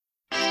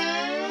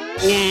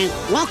And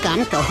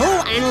welcome to Who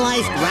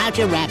Analyzed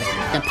Roger Rabbit,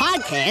 the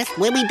podcast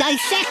where we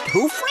dissect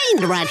who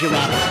framed Roger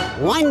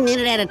Rabbit, 1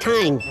 minute at a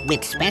time,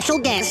 with special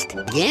guest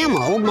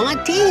Guillermo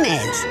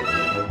Martinez.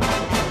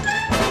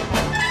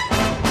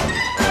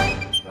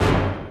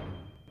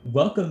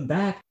 Welcome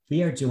back.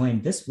 We are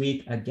joined this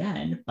week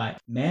again by a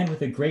man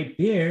with a great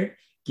beard,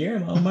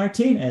 Guillermo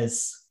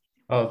Martinez.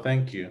 Oh,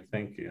 thank you.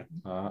 Look,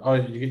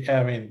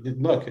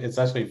 it's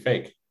actually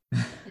fake.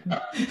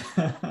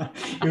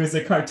 It was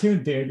a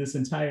cartoon beard this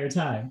entire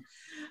time.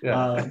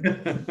 Yeah.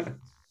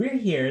 We're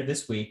here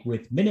this week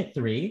with minute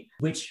 3,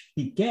 which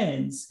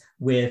begins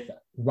with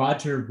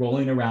Roger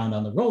rolling around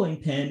on the rolling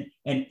pin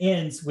and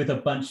ends with a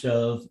bunch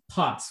of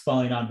pots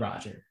falling on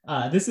Roger.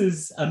 This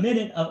is a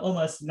minute of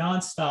almost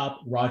nonstop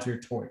Roger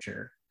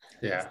torture.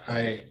 Yeah,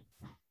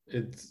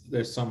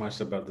 there's so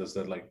much about this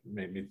that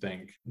made me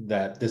think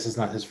that this is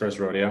not his first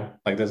rodeo.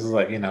 This is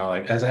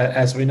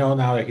as we know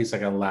now, he's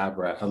like a lab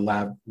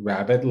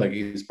rabbit.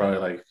 He's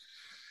probably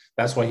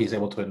that's why he's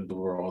able to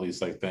endure all these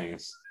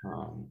things.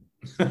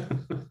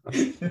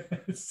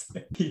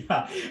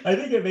 Yeah, I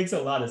think it makes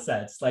a lot of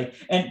sense.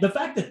 And the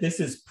fact that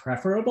this is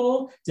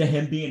preferable to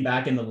him being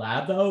back in the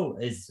lab, though,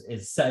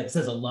 says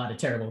a lot of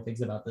terrible things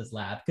about this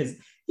lab, because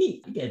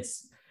he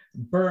gets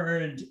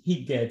burned,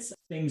 he gets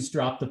things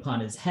dropped upon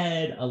his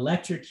head,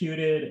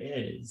 electrocuted.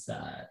 It is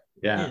I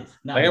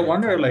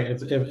wonder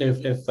if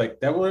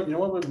that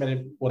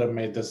would have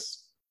made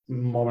this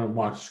moment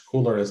much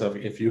cooler is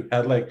if you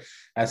had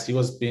as he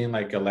was being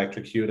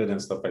electrocuted and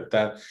stuff like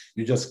that,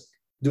 you just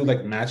do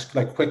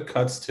quick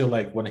cuts to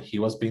when he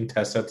was being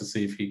tested to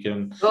see if he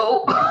can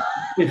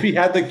if he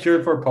had the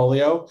cure for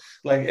polio,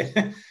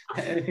 and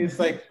he's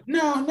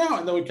no,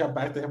 and then we come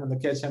back to him in the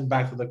kitchen,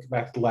 back to the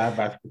lab,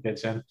 back to the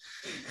kitchen.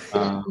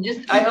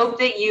 I hope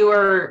that you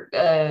are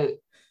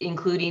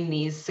including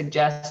these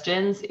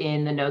suggestions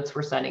in the notes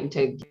we're sending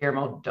to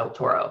Guillermo del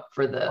Toro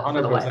for the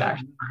live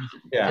action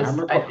version. Yeah,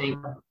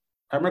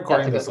 I'm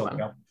recording this.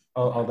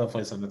 I'll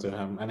definitely send it to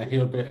him, and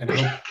he'll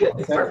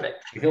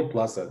perfect. He'll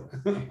plus it.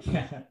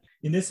 Yeah.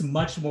 In this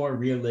much more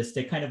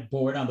realistic, kind of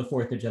born on the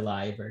 4th of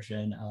July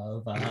version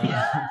of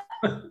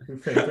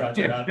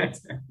Roger Rabbit.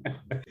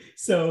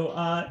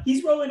 So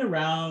he's rolling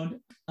around.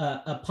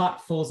 A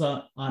pot falls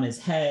on his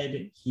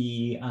head.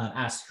 He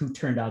asks who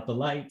turned out the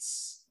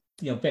lights.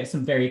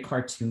 Some very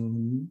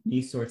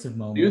cartoony sorts of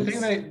moments. Do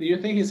you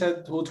think he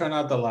said who turned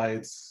out the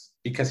lights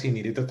because he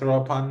needed to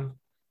throw a pun?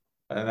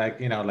 And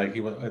he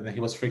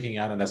was freaking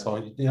out, and that's all.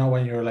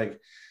 When you're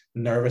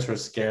nervous or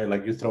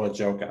scared, you throw a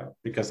joke out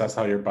because that's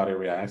how your body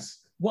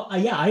reacts. Well,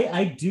 yeah,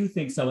 I do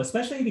think so,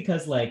 especially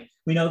because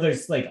we know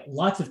there's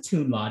lots of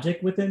tune logic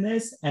within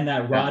this, and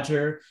that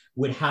Roger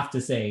would have to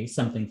say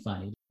something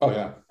funny. Oh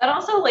yeah. And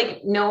also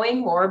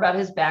knowing more about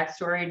his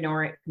backstory,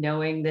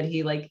 knowing that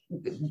he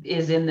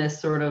is in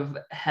this sort of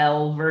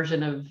hell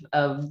version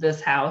of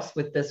this house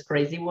with this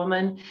crazy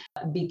woman,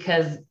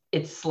 because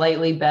it's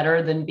slightly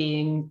better than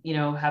being,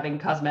 having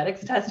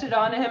cosmetics tested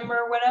on him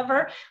or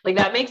whatever.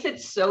 That makes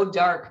it so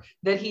dark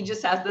that he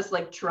just has this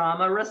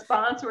trauma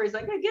response where he's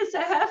I guess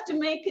I have to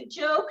make a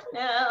joke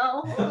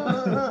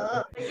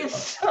now. It's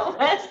so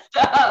messed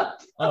up.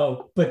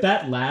 Oh, but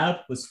that lab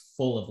was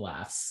full of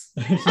laughs.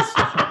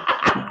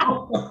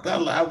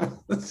 That lab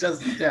was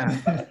just,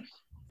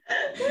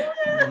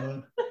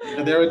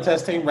 they were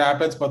testing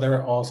rabbits, but they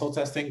were also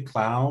testing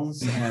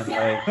clowns and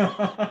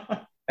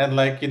when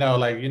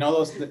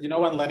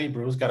Lenny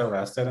Bruce got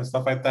arrested and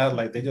stuff like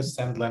that, they just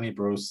sent Lenny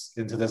Bruce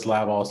into this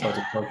lab also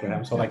to torture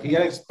him. So he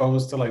got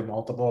exposed to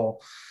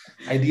multiple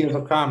ideas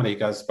of comedy. He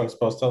got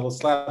exposed to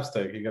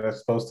slapstick. He got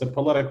exposed to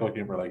political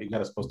humor. He got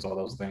exposed to all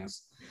those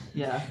things.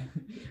 Yeah,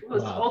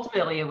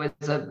 ultimately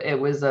it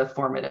was a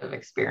formative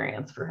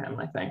experience for him,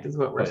 I think, is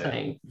what we're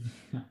saying.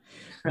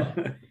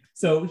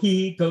 So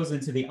he goes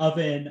into the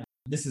oven.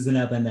 This is an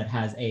oven that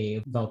has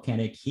a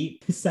volcanic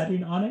heat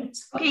setting on it.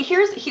 Okay,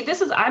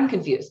 I'm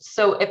confused.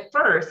 So at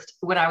first,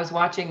 when I was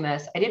watching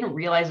this, I didn't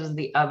realize it was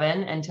the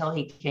oven until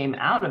he came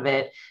out of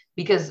it,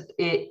 because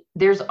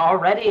there's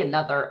already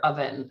another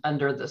oven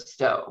under the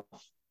stove.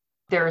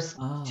 There's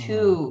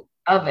 2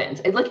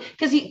 ovens.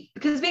 Because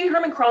Baby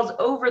Herman crawls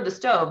over the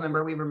stove.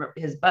 Remember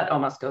his butt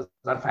almost goes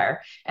on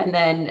fire, and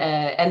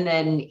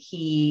then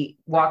he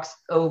walks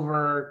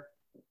over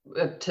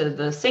to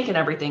the sink and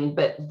everything,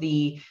 but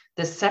the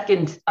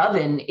second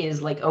oven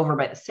is over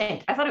by the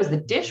sink. I thought it was the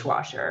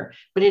dishwasher,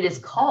 but it is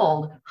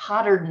called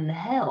Hotter Than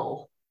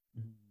Hell,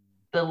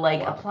 the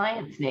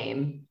appliance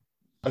name.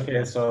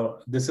 Okay, so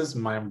this is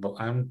I'm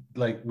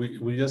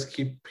we just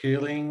keep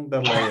peeling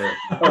the layer.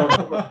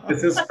 Oh,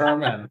 this is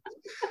Herman.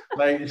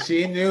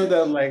 She knew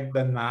that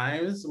the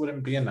knives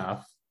wouldn't be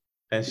enough,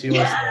 and she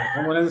was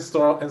I'm gonna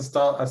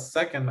install a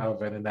second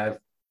oven in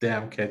that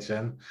damn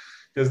kitchen,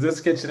 because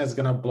this kitchen is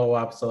gonna blow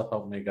up. So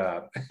help me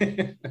God.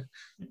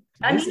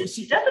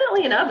 It's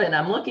definitely an oven.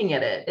 I'm looking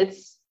at it. It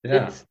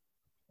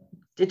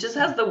just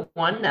has the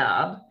one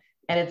knob,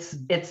 and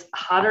it's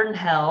hotter than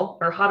hell,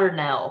 or hotter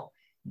Nell,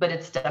 but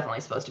it's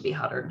definitely supposed to be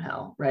hotter than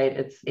hell, right?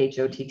 It's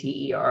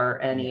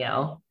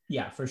HOTTERNEL.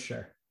 Yeah, for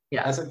sure.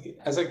 Yeah. As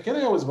a kid,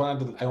 I always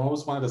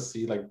wanted to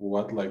see like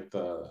what like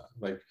the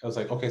like I was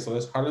like, okay, so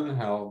there's Harder Than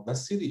Hell.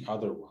 Let's see the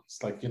other ones.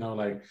 Like,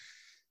 like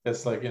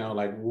it's like,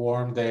 like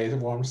warm day,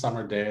 warm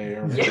summer day,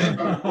 or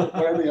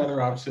what are the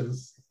other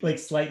options? Like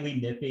slightly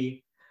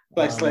nippy.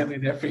 Like slightly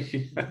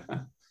nippy.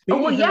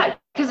 Oh, well, yeah,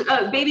 because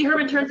Baby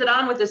Herman turns it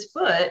on with his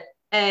foot,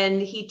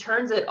 and he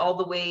turns it all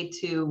the way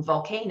to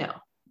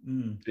Volcano.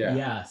 Yeah.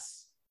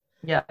 Yes.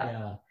 Yeah.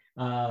 Yeah.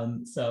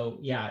 So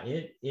yeah,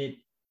 it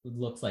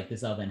looks like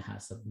this oven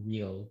has some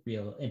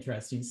real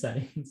interesting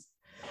settings.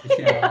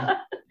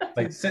 Yeah.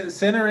 Like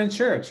sinner in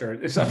church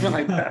or something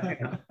like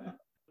that.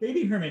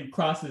 Baby Herman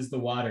crosses the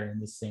water in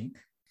the sink.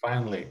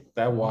 Finally,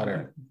 that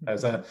water.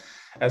 As an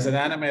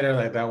animator,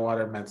 like that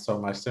water meant so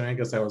much to me,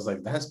 because I was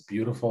like, that's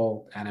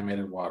beautiful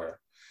animated water.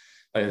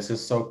 Like it's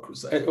just so,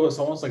 it was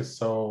almost like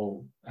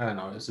so, I don't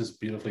know, it's just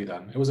beautifully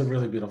done. It was a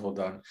really beautiful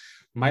done.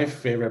 My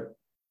second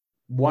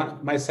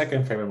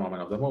favorite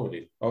moment of the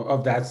movie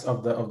of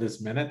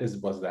this minute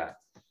was that.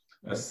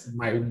 That's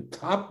my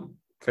top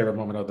favorite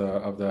moment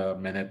of the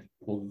minute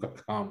will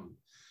come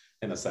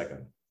in a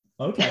second.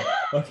 Okay.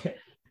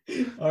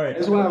 All right. I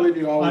just want to leave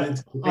you all with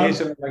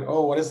anticipation. Like,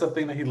 oh, what is the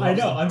thing that he loves?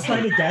 I know. I'm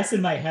trying to guess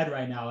in my head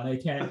right now, and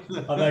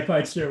I'm not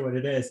quite sure what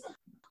it is.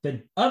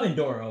 The oven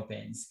door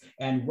opens,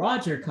 and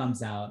Roger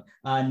comes out,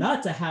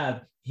 not to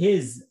have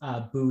his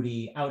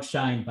booty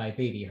outshined by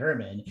Baby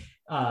Herman.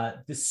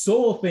 The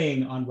sole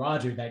thing on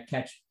Roger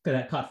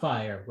that caught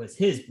fire was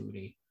his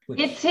booty.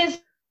 It's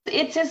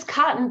his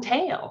cotton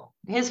tail,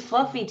 his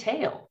fluffy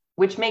tail,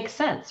 which makes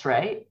sense,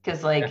 right?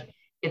 Because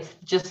it's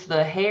just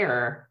the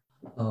hair.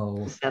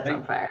 Oh, that's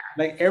on fire.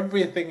 Like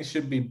everything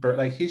should be burnt.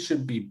 Like he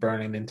should be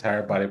burning the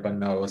entire body, but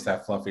no, it was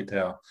that fluffy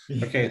tail.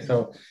 Okay,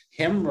 so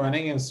him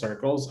running in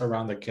circles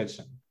around the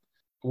kitchen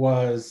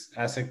was,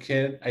 as a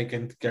kid, I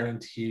can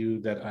guarantee you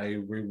that I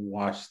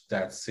rewatched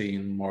that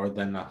scene more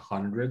than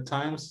 100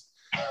 times.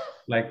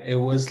 Like it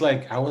was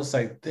like I was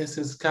like, this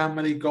is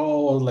comedy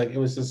gold. Like it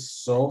was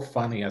just so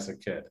funny as a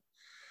kid.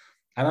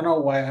 I don't know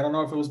why. I don't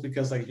know if it was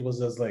because like he was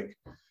just like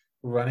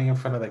running in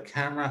front of the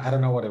camera. I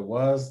don't know what it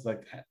was.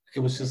 Like it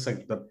was just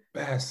like the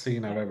best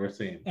scene I've ever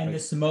seen. And like, the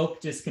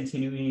smoke just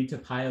continuing to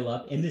pile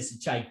up in this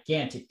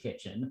gigantic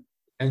kitchen.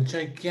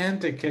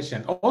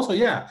 Also,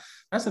 yeah,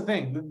 that's the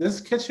thing. This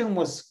kitchen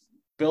was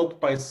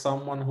built by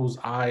someone whose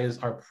eyes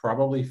are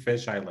probably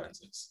fisheye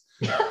lenses.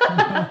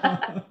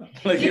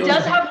 Like it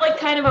does have like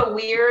kind of a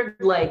weird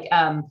like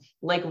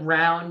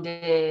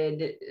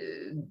rounded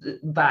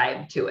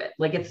vibe to it.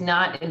 Like it's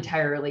not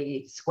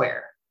entirely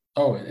square.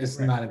 Oh, it's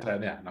not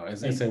entirely. Yeah, no,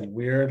 it's a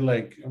weird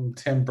like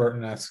Tim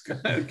Burton-esque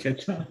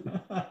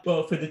kitchen.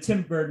 Well, for the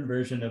Tim Burton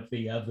version of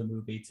the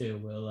movie too,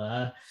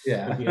 we'll be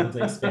able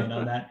to expand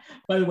on that.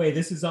 By the way,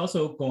 this is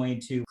also going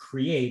to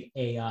create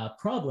a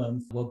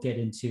problem we'll get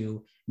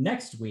into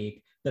next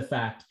week. The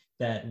fact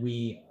that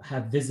we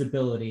have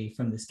visibility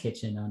from this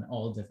kitchen on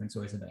all different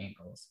sorts of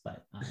angles,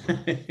 but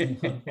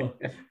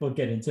we'll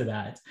get into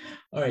that.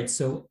 All right,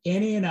 so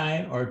Annie and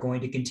I are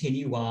going to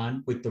continue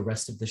on with the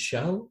rest of the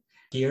show.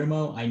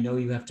 Guillermo, I know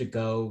you have to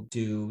go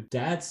do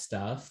dad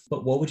stuff,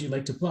 but what would you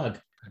like to plug?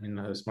 I mean,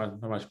 there's not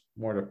much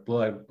more to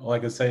plug. All I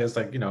can say is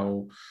like,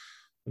 go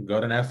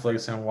to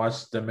Netflix and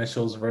watch The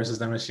Mitchells versus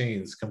the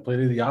Machines.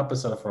 Completely the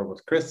opposite of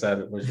what Chris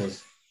said, which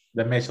was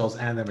The Mitchells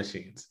and the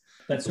Machines.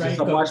 That's right. It's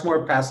a much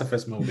more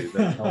pacifist movie.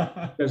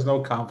 There's no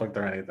conflict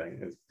or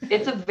anything.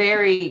 It's a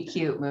very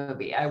cute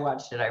movie. I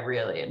watched it. I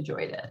really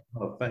enjoyed it.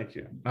 Oh, thank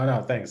you.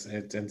 No, thanks.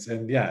 It's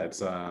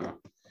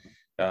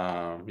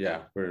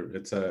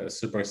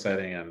super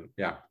exciting, and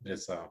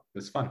it's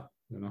fun.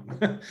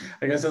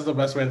 I guess that's the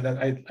best way.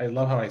 That I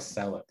love how I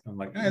sell it. I'm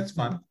like, it's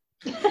fun.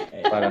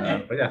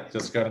 But yeah,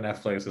 just go to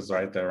Netflix. It's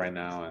right there right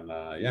now, and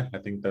I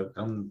think that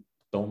I'm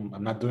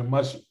not doing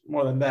much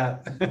more than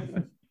that.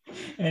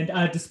 And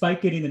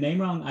despite getting the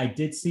name wrong, I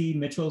did see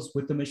Mitchell's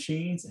with the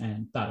Machines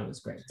and thought it was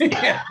great.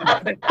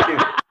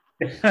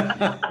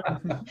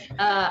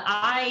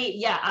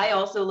 I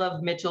also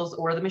love Mitchell's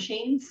or the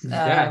Machines.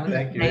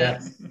 Thank you.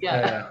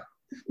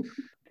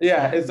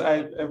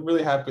 I'm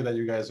really happy that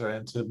you guys are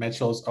into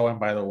Mitchell's. Oh, and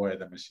by the way,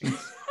 the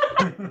Machines.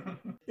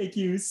 Thank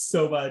you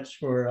so much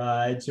for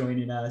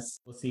joining us.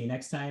 We'll see you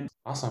next time.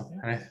 Awesome. All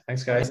right.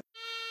 Thanks, guys.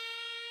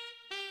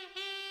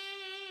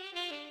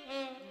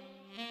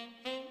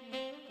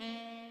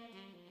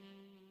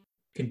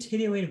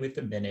 Continuing with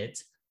the minute,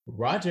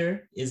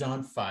 Roger is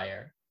on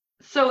fire.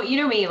 So you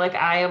know me, like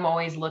I am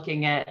always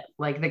looking at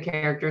like the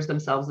characters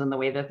themselves and the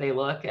way that they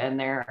look and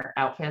their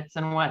outfits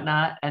and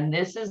whatnot. And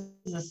this is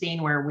a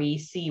scene where we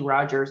see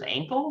Roger's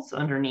ankles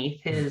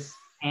underneath his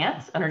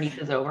pants, underneath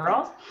his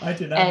overalls. I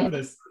did not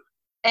notice.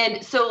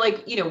 And so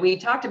like, we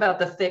talked about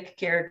the thick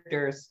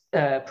characters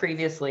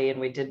previously,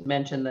 and we did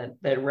mention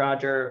that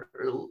Roger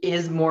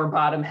is more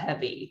bottom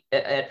heavy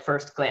at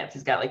first glance.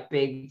 He's got like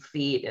big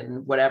feet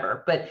and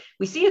whatever, but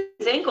we see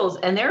his ankles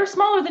and they're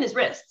smaller than his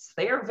wrists.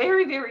 They are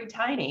very, very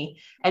tiny.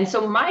 And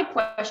so my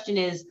question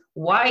is,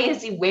 why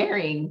is he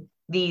wearing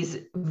these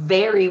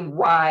very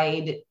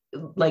wide,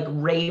 like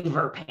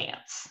raver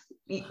pants?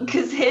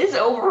 because his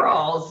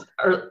overalls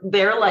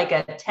they're like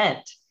a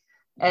tent.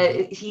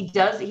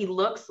 He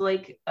looks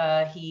like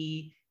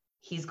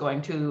he's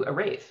going to a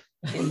rave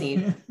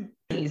in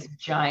these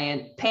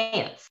giant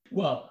pants.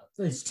 Well,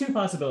 there's two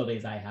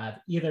possibilities I have.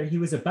 Either he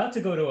was about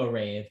to go to a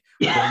rave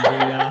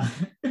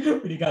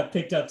when he got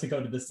picked up to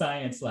go to the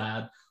science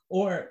lab,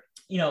 or,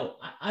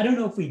 I don't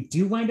know if we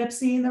do wind up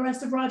seeing the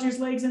rest of Roger's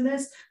legs in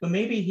this, but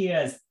maybe he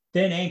has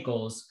thin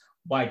ankles,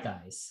 wide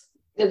thighs.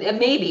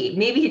 Maybe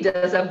he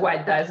does have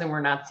wide thighs and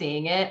we're not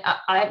seeing it.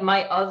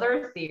 My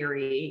other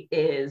theory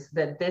is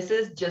that this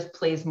is just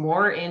plays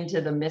more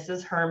into the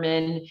Mrs.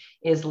 Herman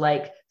is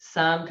like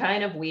some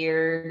kind of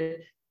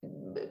weird,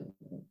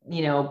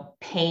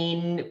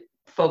 pain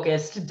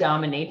focused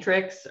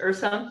dominatrix or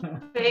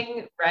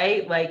something,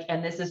 right? Like,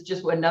 and this is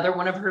just another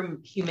one of her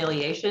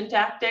humiliation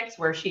tactics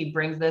where she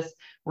brings this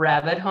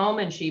rabbit home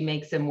and she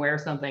makes him wear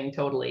something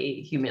totally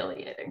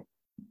humiliating.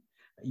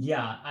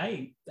 Yeah,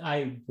 I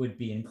would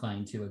be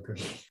inclined to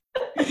agree.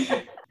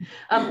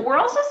 We're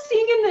also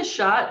seeing in this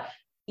shot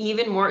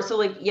even more.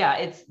 So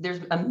there's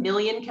a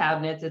million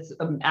cabinets. It's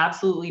an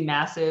absolutely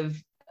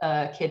massive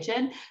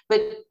kitchen,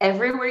 but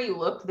everywhere you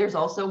look, there's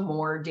also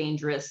more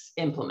dangerous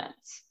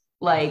implements.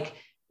 Like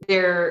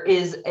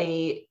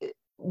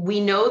we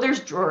know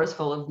there's drawers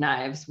full of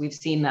knives. We've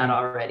seen that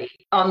already.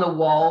 On the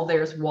wall,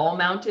 there's wall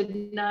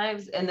mounted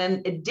knives. And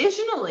then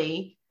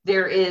additionally,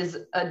 there is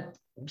a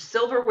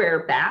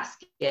silverware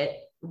basket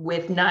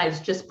with knives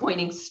just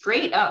pointing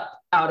straight up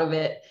out of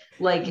it,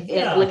 like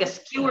a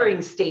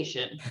skewering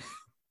station.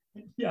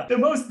 Yeah, the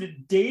most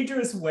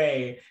dangerous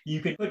way you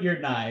could put your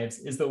knives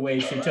is the way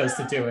she chose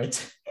to do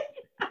it.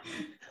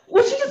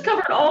 Well, she just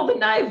covered all the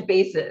knife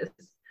bases.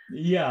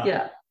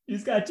 Yeah.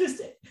 He's got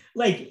just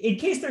like, in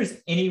case there's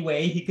any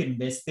way he could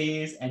miss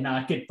these and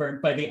not get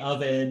burnt by the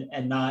oven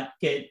and not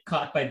get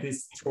caught by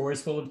these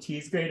drawers full of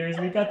cheese graters,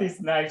 we've got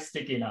these knives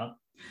sticking up.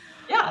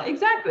 Yeah,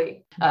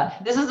 exactly.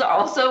 This is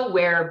also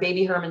where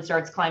Baby Herman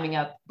starts climbing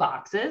up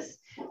boxes.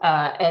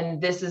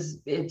 And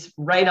it's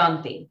right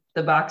on theme.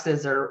 The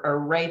boxes are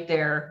right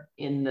there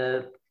in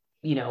the,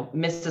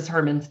 Mrs.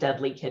 Herman's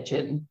deadly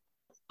kitchen.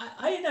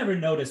 I had never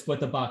noticed what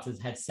the boxes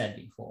had said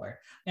before.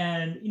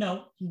 And,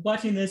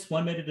 watching this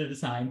 1 minute at a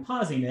time,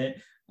 pausing it,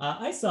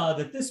 I saw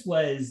that this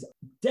was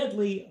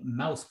deadly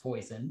mouse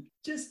poison.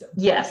 Just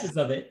boxes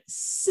of it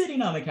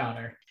sitting on the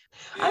counter.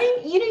 I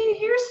mean, you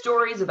hear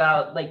stories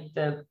about like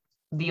the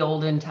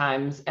olden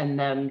times and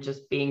them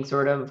just being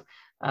sort of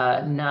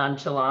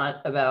nonchalant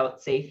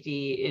about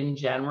safety in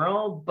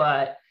general,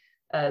 but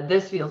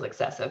this feels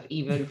excessive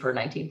even for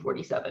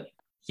 1947.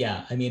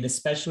 Yeah, I mean,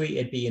 especially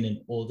it being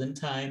in olden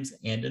times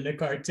and in a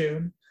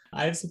cartoon.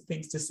 I have some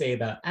things to say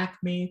about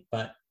Acme,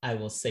 but I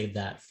will save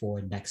that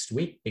for next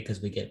week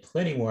because we get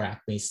plenty more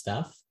Acme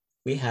stuff.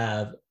 We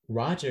have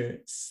Roger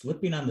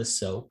slipping on the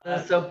soap.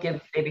 The soap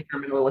gives Baby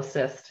Herman a little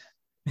assist.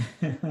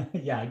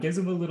 Yeah, it gives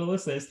him a little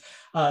assist.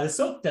 The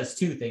soap does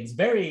two things.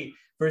 Very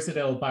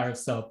versatile bar of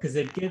soap because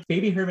it gives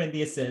Baby Herman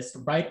the assist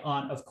right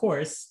on, of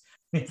course,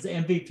 his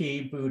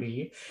MVP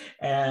booty,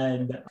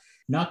 and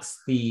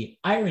knocks the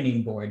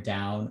ironing board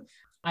down.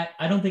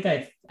 I don't think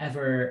I've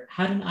ever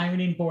had an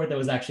ironing board that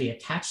was actually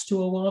attached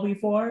to a wall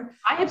before.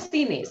 I have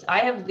seen these. I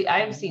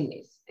have seen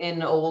these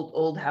in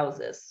old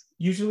houses.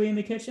 Usually in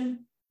the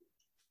kitchen?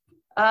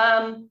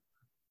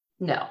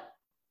 No.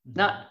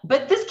 Not,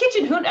 but this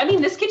kitchen,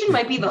 this kitchen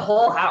might be the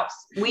whole house.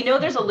 We know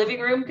there's a living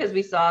room because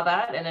we saw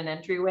that and an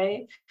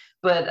entryway,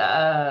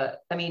 but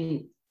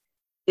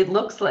it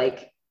looks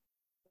like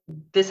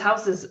this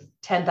house is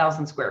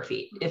 10,000 square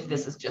feet if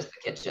this is just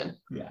the kitchen.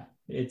 Yeah,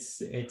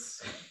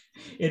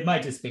 it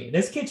might just be.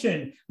 This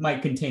kitchen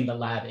might contain the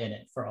lab in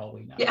it for all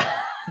we know. Yeah,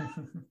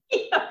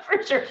 yeah,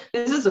 for sure.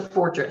 This is a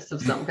fortress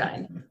of some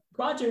kind.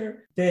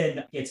 Roger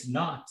then gets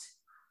knocked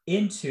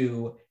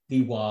into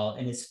the wall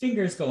and his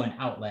fingers go in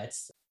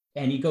outlets.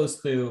 And he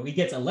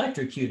gets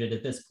electrocuted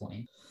at this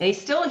point. And he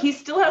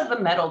still has the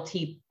metal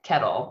tea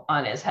kettle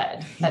on his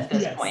head at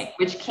this point,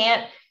 which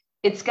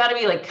it's got to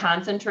be like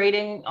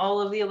concentrating all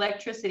of the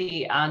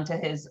electricity onto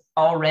his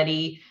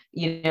already,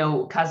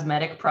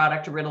 cosmetic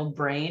product riddled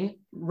brain.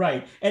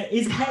 Right. And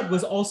his head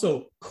was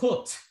also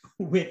cooked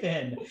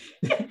within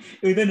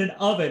an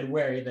oven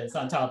wearing this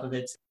on top of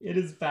it. It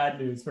is bad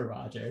news for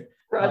Roger.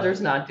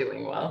 Roger's not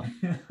doing well.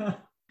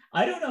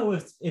 I don't know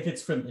if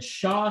it's from the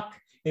shock,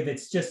 if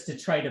it's just to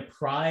try to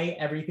pry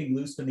everything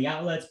loose from the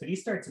outlets, but he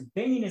starts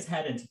banging his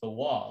head into the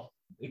wall.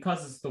 It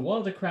causes the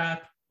wall to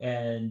crack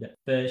and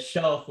the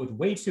shelf with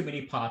way too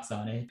many pots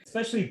on it,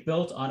 especially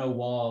built on a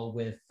wall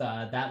with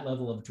that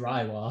level of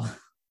drywall.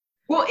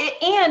 Well,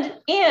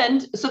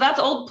 and so that's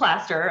old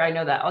plaster. I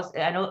know that.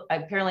 I know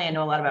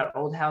a lot about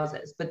old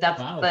houses, but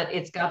but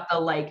it's got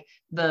the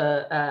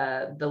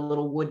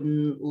little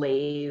wooden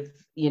lathe,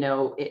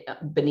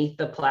 beneath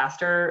the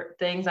plaster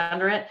things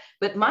under it.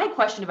 But my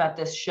question about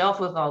this shelf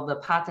with all the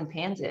pots and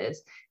pans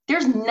is,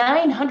 there's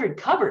 900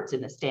 cupboards in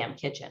this damn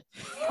kitchen.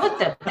 Put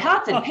the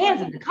pots and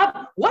pans in the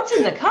cupboard. What's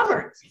in the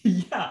cupboards?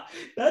 Yeah,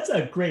 that's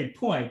a great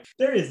point.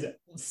 There is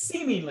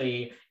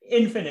seemingly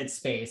infinite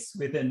space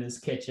within this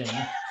kitchen.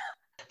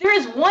 There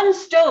is one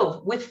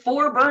stove with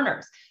 4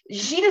 burners.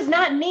 She does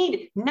not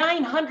need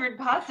 900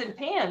 pots and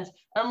pans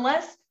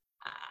unless,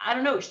 I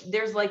don't know, she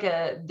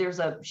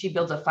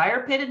builds a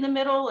fire pit in the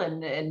middle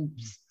and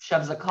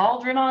shoves a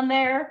cauldron on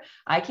there.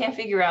 I can't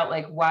figure out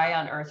like why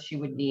on earth she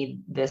would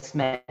need this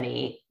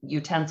many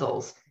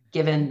utensils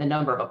given the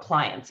number of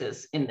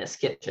appliances in this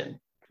kitchen.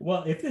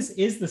 Well, if this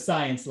is the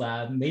science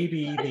lab,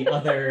 maybe the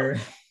other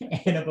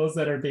animals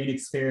that are being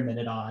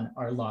experimented on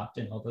are locked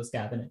in all those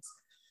cabinets.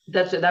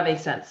 That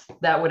makes sense.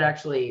 That would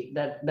actually,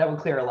 that would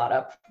clear a lot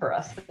up for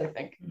us, I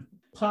think.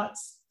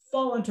 Pots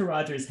fall onto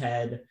Roger's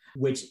head,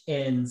 which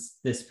ends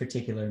this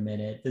particular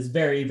minute, this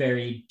very,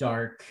 very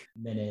dark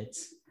minute.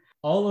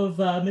 All of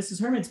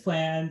Mrs. Herman's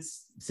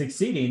plans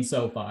succeeding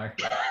so far.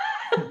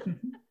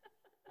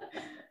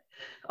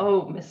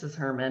 Oh, Mrs.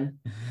 Herman.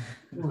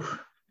 Oof.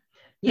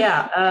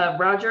 Yeah,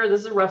 Roger,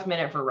 this is a rough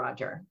minute for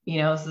Roger.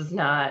 You know, this is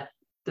not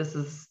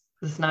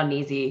an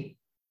easy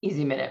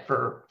minute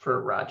for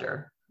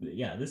Roger.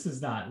 Yeah, this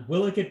is not.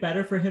 Will it get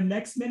better for him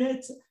next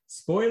minute?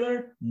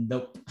 Spoiler,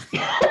 nope.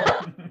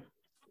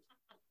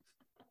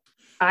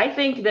 I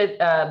think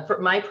that for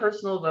my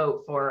personal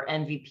vote for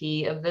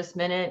MVP of this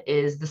minute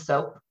is the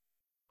soap.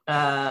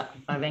 I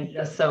think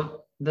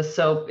the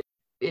soap,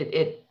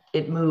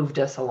 it moved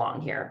us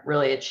along here.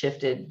 Really, it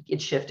shifted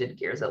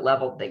gears. It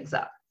leveled things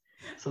up.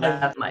 So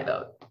that's my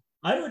vote.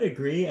 I would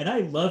agree, and I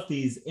love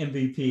these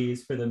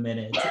MVPs for the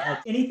minute.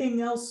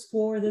 Anything else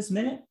for this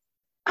minute?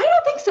 I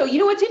don't think so. You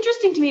know, what's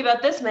interesting to me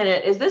about this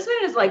minute is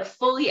like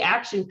fully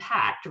action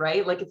packed,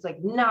 right? Like it's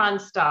like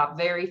nonstop,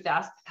 very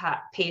fast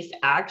paced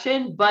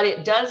action, but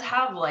it does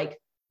have like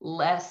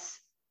less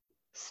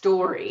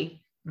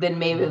story than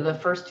maybe the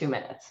first 2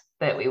 minutes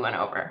that we went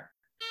over.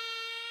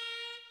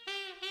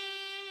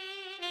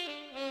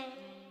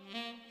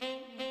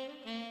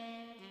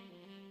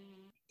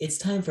 It's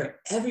time for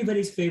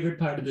everybody's favorite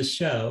part of the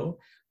show,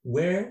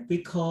 where we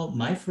call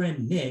my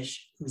friend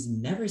Nish, who's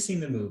never seen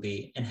the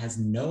movie and has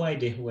no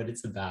idea what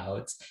it's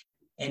about.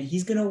 And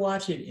he's going to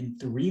watch it in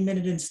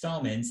 3-minute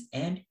installments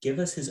and give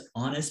us his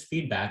honest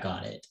feedback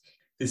on it.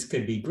 This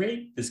could be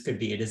great. This could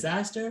be a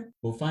disaster.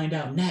 We'll find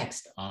out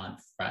next on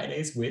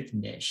Fridays with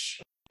Nish.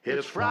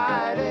 It's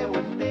Friday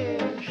with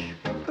Nish.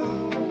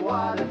 Ooh,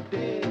 what a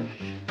dish.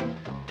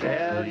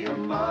 Tell your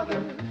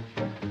mother,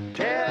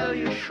 tell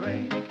your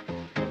shrink.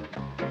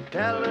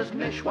 Tell us,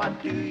 Nish,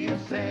 what do you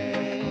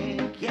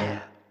think?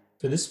 Yeah.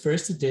 For this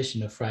first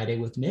edition of Friday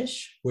with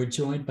Nish, we're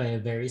joined by a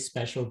very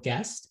special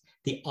guest,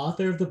 the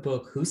author of the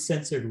book Who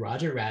Censored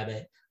Roger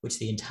Rabbit, which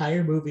the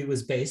entire movie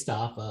was based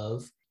off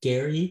of,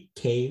 Gary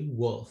K.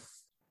 Wolf.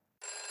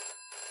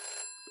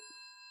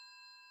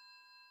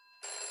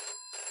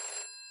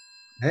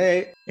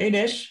 Hey. Hey,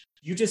 Nish.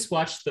 You just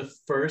watched the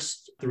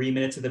first 3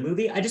 minutes of the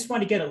movie. I just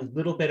want to get a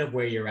little bit of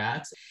where you're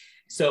at.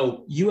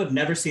 So you have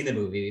never seen the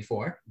movie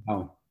before.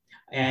 Oh.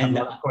 And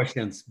a lot of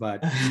questions,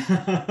 but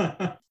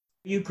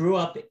you grew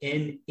up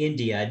in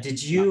India.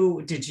 Did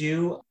you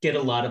get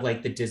a lot of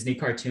like the Disney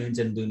cartoons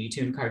and Looney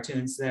Tune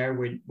cartoons there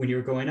when you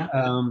were growing up?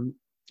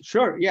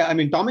 Sure. Yeah. I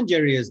mean, Tom and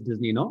Jerry is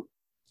Disney, no?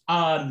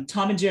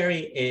 Tom and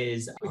Jerry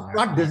is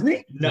not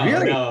Disney? No,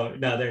 really?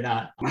 No, they're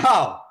not.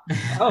 Wow.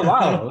 Oh,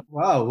 wow.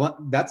 Wow.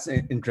 That's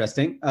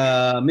interesting.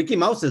 Mickey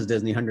Mouse is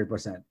Disney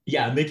 100%.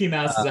 Yeah, Mickey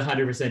Mouse is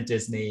 100%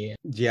 Disney.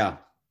 Yeah.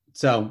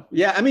 So,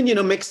 yeah, I mean,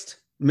 mixed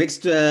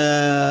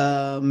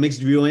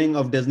viewing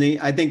of Disney.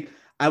 I think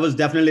I was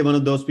definitely one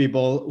of those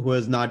people who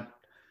is not,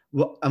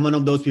 I'm one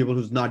of those people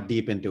who's not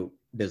deep into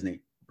Disney.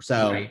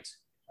 So, right.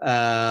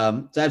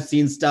 So I've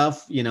seen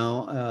stuff,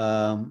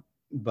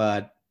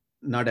 but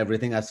not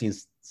everything.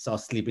 Saw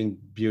Sleeping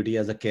Beauty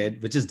as a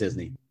kid, which is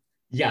Disney.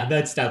 Yeah,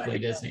 that's definitely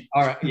Disney.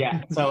 All right.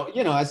 Yeah. So,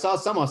 I saw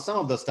some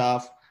of the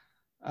stuff,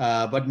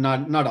 but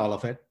not all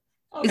of it.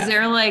 Okay. Is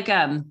there like,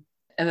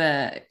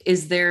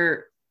 is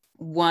there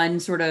one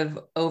sort of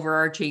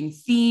overarching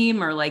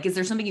theme, or like, is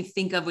there something you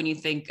think of when you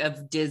think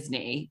of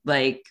Disney?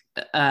 Like,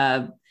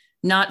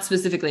 not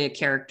specifically a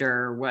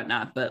character or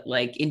whatnot, but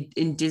like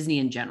in Disney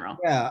in general?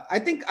 Yeah, I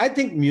think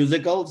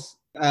musicals,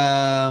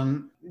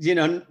 a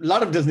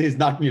lot of Disney is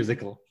not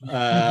musical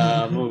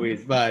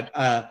movies, but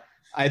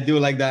I do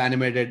like the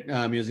animated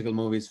musical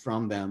movies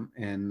from them.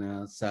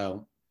 And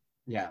so,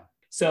 yeah.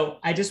 So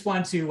I just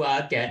want to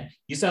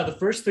you saw the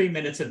first 3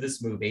 minutes of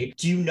this movie.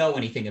 Do you know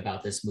anything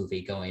about this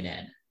movie going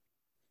in?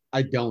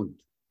 I don't.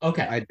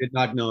 Okay. I did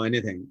not know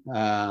anything.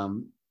 Yeah.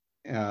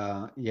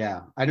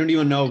 I don't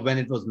even know when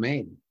it was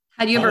made.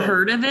 Had you ever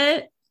heard of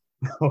it?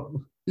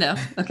 No. No?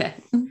 Okay.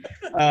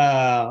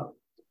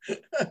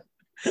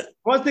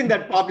 First thing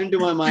that popped into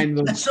my mind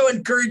was... That's so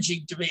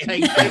encouraging to me.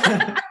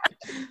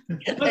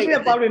 First thing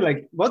that popped in,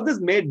 like, was this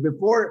made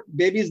before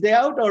Baby's Day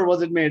Out or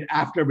was it made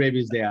after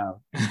Baby's Day Out?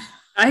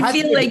 I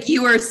feel like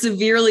you are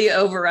severely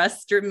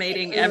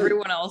overestimating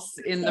everyone else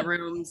in the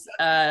room's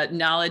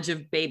knowledge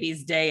of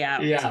Baby's Day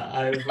Out.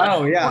 Yeah.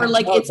 Yeah. Or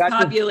like its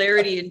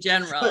popularity in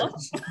general.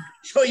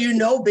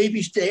 So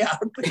Baby's Day Out.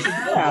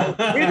 Yeah.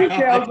 Baby's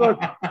Day Out was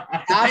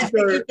I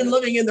think you've been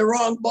living in the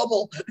wrong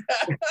bubble.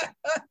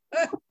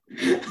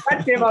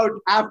 That came out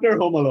after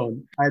Home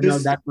Alone. I know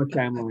that much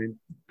timeline.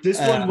 This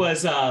one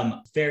was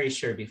very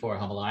sure before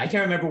Home Alone. I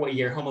can't remember what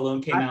year Home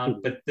Alone came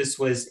out, but this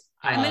was.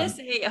 I'm going to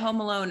say Home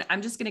Alone.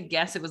 I'm just going to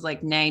guess it was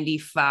like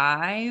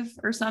 95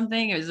 or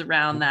something. It was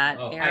around that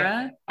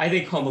era. I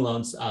think Home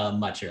Alone's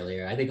much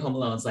earlier. I think Home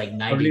Alone's like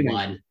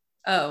 91.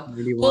 Oh,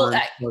 91,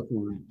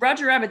 well,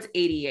 Roger Rabbit's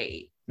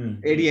 88.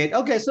 88.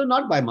 Okay, so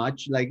not by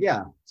much. Like,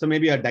 yeah. So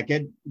maybe a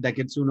decade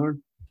sooner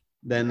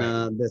than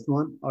this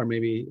one, or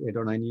maybe 8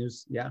 or 9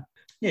 years. Yeah.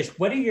 Nish,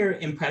 what are your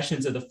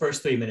impressions of the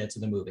first 3 minutes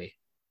of the movie?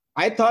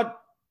 I thought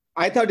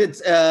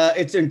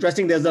it's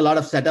interesting. There's a lot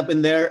of setup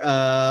in there.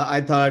 I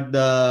thought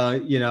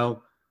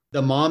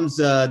the moms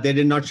they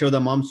did not show the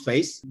mom's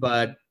face,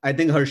 but I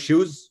think her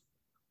shoes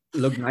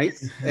look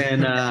nice,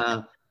 and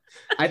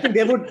I think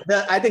they would.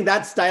 I think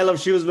that style of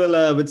shoes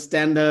will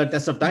withstand the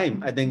test of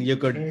time. I think you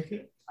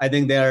could. I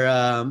think they're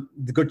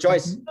the good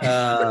choice.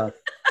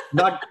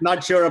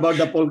 Not sure about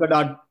the polka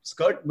dot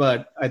skirt,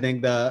 but I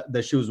think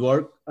the shoes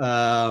work.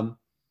 I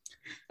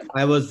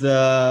was.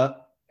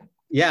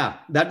 Yeah,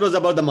 that was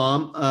about the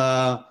mom.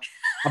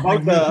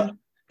 About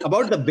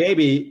the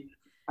baby,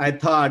 I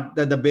thought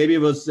that the baby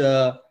was,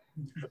 and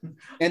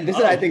this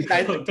is I think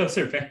those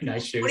are very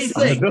nice shoes. What do you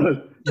think?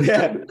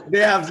 they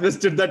have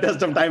withstood the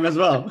test of time as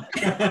well.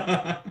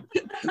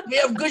 We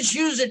have good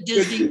shoes at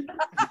Disney.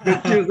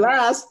 Good shoes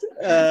last.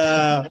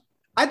 I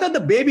thought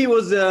the baby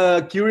was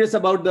curious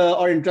about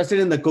or interested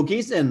in the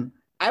cookies, and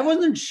I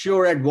wasn't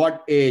sure at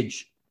what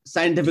age,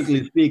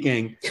 scientifically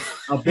speaking,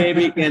 a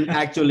baby can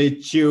actually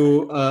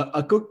chew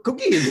a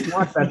cookie. Is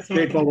not that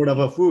straightforward of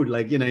a food.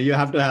 Like, you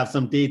have to have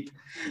some teeth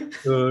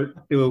to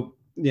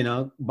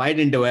bite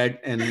into it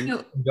and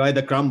enjoy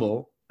the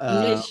crumble.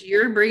 Nish,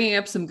 you're bringing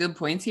up some good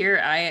points here.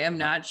 I am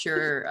not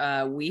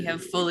sure we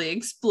have fully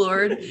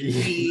explored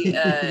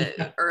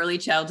the early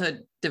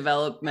childhood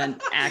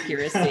development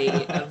accuracy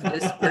of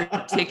this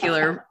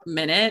particular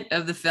minute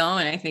of the film,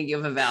 and I think you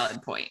have a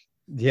valid point.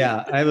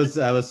 Yeah, I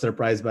was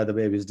surprised by the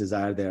baby's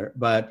desire there,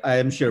 but I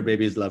am sure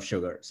babies love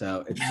sugar,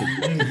 so it should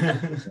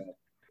be.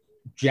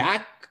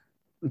 Jack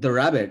the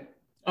Rabbit.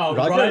 Oh,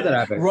 Roger the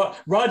Rabbit.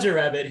 Roger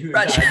Rabbit, whose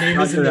name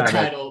is in the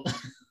title.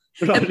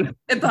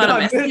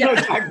 Eponymous. No,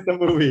 Jack the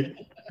movie.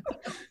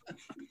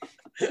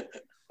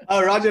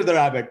 Oh, Roger the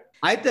Rabbit.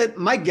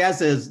 My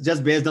guess is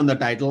just based on the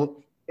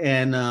title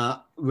and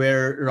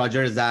where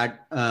Roger is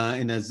at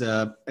in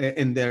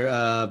their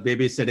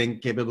babysitting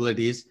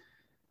capabilities.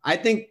 I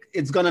think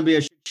it's gonna be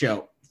a shit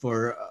show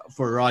for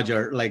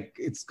Roger. Like,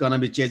 it's gonna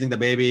be chasing the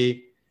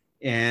baby,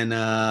 and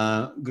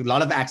a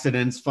lot of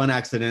accidents, fun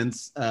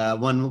accidents.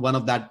 One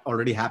of that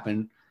already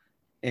happened,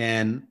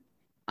 and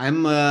I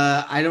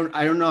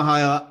don't know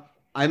how.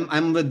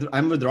 I'm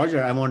with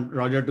Roger. I want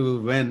Roger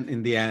to win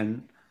in the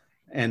end,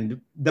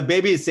 and the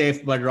baby is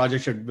safe, but Roger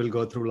will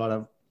go through a lot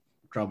of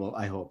trouble,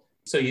 I hope.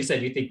 So you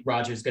said you think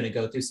Roger's going to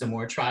go through some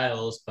more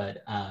trials,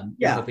 but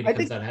you're hoping he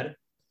comes out ahead.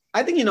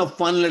 I think,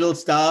 fun little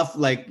stuff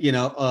like,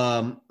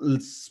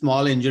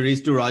 small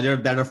injuries to Roger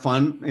that are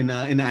fun in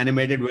an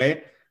animated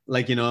way.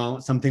 Like,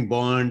 something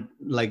burned,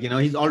 like,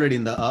 he's already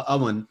in the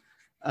oven,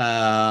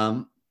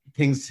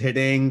 things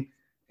hitting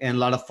and a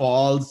lot of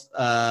falls.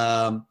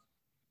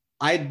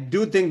 I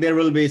do think there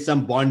will be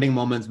some bonding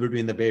moments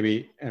between the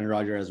baby and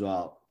Roger as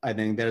well. I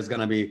think there's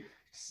going to be,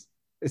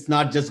 it's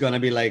not just going to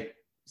be like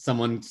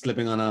someone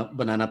slipping on a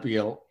banana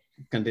peel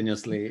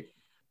continuously.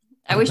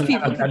 I wish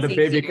people could the see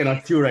baby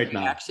cannot chew right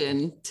now.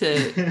 Reaction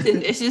to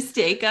Nish's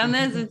take on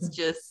this. It's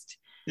just,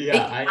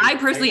 I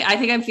personally, I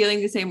think I'm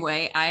feeling the same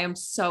way. I am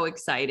so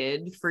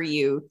excited for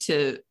you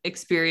to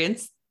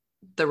experience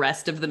the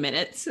rest of the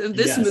minutes of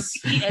this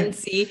movie and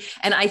see.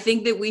 And I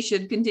think that we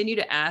should continue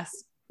to ask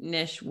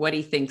Nish what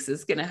he thinks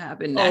is going to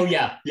happen next. Oh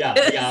yeah.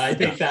 I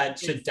think that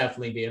should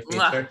definitely be a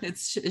feature.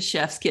 It's a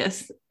chef's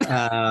kiss.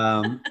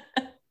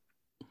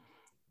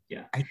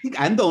 Yeah, I think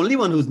I'm the only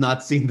one who's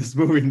not seen this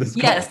movie in this.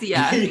 Yes,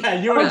 yeah.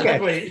 Yeah, you're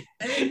okay.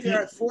 I think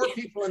there are 4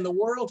 people in the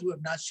world who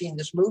have not seen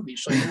this movie,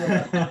 so you're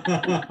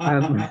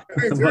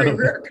very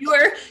rare.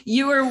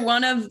 You were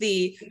one of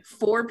the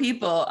 4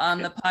 people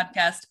on the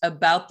podcast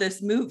about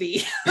this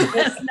movie who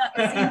has not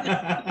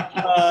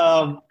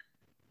seen it.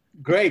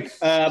 Great,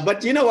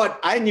 but you know what?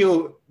 I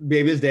knew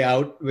Baby's Day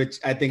Out, which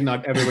I think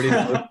not everybody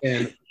knows,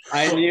 and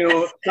I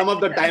knew some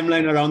of the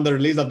timeline around the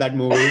release of that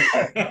movie.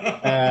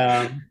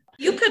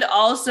 You could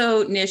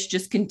also, Nish,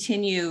 just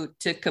continue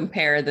to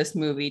compare this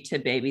movie to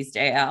Baby's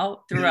Day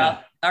Out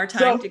throughout our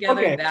time together.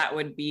 Okay. That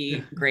would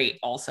be great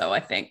also, I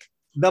think.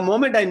 The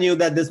moment I knew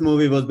that this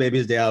movie was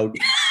Baby's Day Out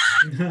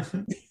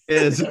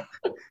is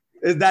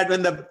that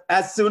when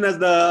as soon as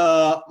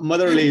the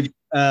mother leaves,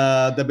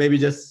 the baby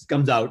just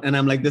comes out. And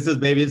I'm like, this is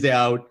Baby's Day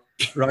Out.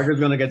 Roger's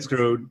going to get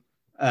screwed.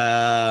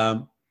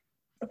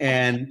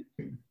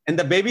 And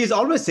the baby is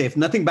always safe.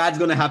 Nothing bad's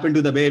going to happen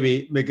to the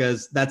baby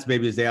because that's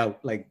Baby's Day Out.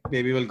 Like,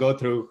 baby will go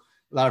through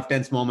a lot of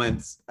tense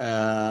moments.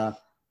 And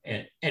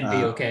be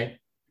okay.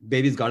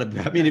 baby's got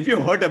to. I mean, if you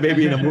hurt a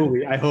baby in a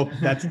movie, I hope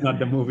that's not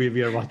the movie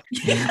we are watching.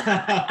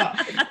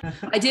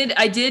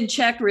 I did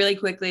check really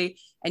quickly,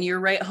 and you're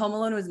right. Home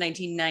Alone was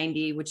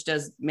 1990, which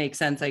does make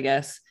sense, I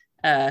guess.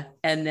 And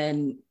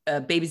then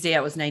Baby's Day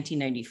Out was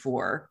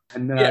 1994.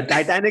 And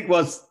Titanic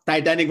was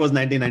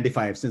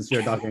 1995. Since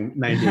we're talking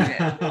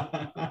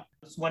 90s.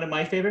 It's one of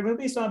my favorite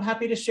movies, so I'm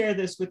happy to share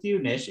this with you,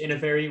 Nish, in a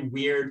very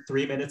weird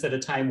 3 minutes at a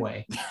time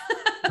way.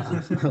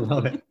 I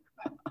love it.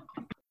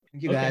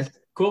 Thank you, guys.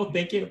 Cool.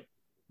 Thank you.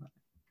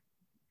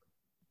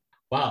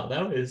 Wow,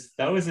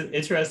 that was an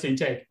interesting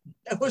take.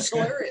 That was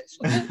hilarious.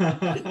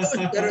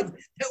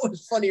 That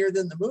was funnier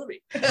than the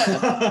movie.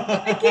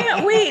 I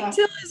can't wait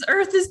till his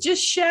earth is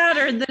just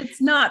shattered that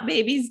it's not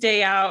Baby's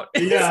Day Out.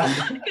 Yeah.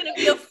 It's going to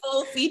be a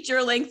full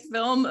feature-length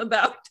film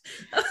about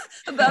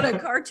a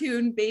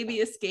cartoon baby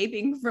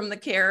escaping from the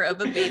care of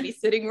a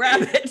babysitting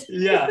rabbit.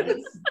 Yeah,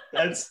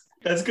 that's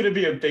going to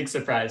be a big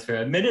surprise for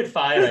him. Minute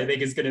 5, I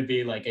think, is going to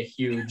be like a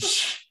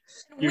huge...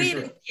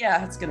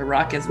 it's gonna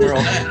rock his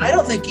world. I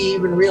don't think he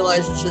even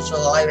realizes it's a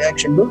live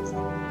action movie.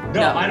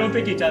 No, I don't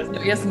think he does.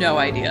 He has no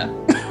idea.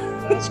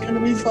 It's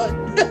gonna be fun.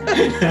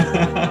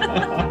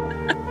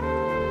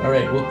 All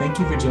right, well, thank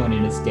you for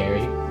joining us,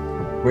 Gary.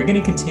 We're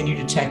gonna continue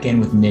to check in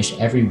with Nish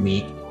every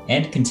week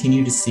and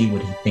continue to see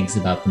what he thinks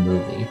about the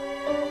movie.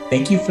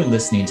 Thank you for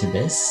listening to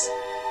this,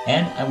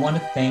 and I want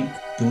to thank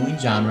Dueling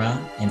Genre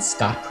and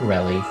Scott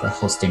Corelli for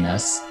hosting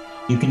us.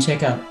 You can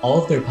check out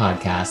all of their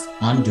podcasts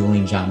on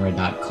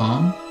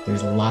duelinggenre.com.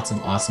 There's lots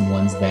of awesome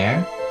ones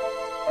there.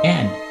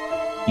 And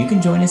you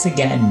can join us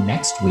again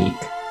next week.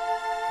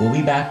 We'll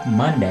be back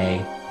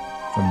Monday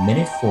for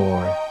minute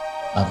 4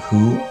 of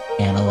Who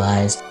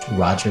Analyzed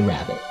Roger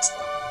Rabbit.